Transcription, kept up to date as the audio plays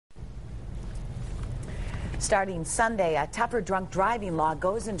Starting Sunday, a tougher drunk driving law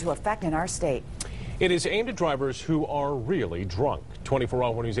goes into effect in our state. It is aimed at drivers who are really drunk.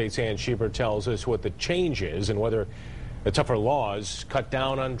 24-hour News 8's Ann Schieber tells us what the change is and whether the tougher laws cut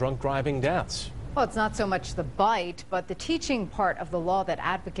down on drunk driving deaths. Well, it's not so much the bite, but the teaching part of the law that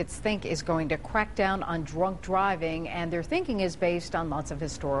advocates think is going to crack down on drunk driving, and their thinking is based on lots of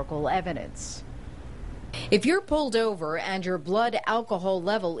historical evidence. If you're pulled over and your blood alcohol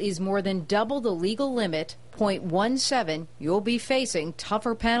level is more than double the legal limit, 0.17, you'll be facing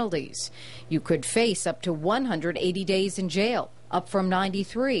tougher penalties. You could face up to 180 days in jail, up from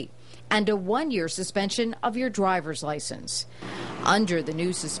 93, and a 1-year suspension of your driver's license. Under the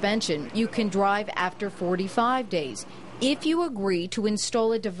new suspension, you can drive after 45 days if you agree to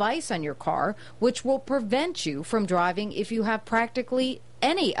install a device on your car which will prevent you from driving if you have practically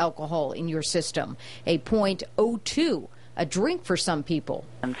any alcohol in your system, a 0.02, a drink for some people.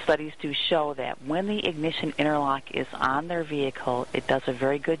 And studies do show that when the ignition interlock is on their vehicle, it does a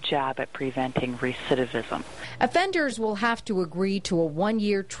very good job at preventing recidivism. Offenders will have to agree to a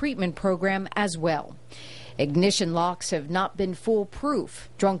 1-year treatment program as well. Ignition locks have not been foolproof.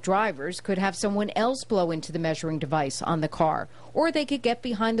 Drunk drivers could have someone else blow into the measuring device on the car, or they could get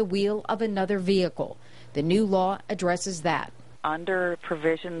behind the wheel of another vehicle. The new law addresses that. Under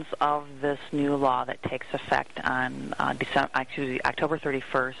provisions of this new law that takes effect on October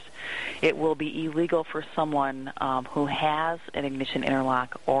 31st, it will be illegal for someone who has an ignition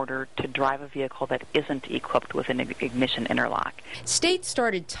interlock order to drive a vehicle that isn't equipped with an ignition interlock. States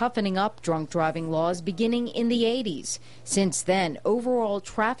started toughening up drunk driving laws beginning in the 80s. Since then, overall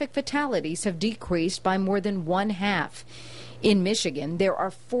traffic fatalities have decreased by more than 1/2. In Michigan, there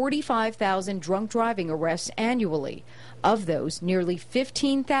are 45,000 drunk driving arrests annually. Of those, nearly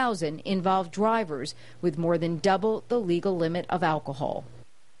 15,000 involve drivers with more than double the legal limit of alcohol.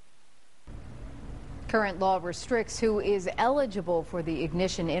 Current law restricts who is eligible for the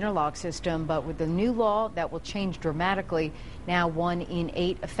ignition interlock system, but with the new law, that will change dramatically. Now 1 in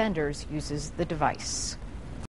 8 offenders uses the device.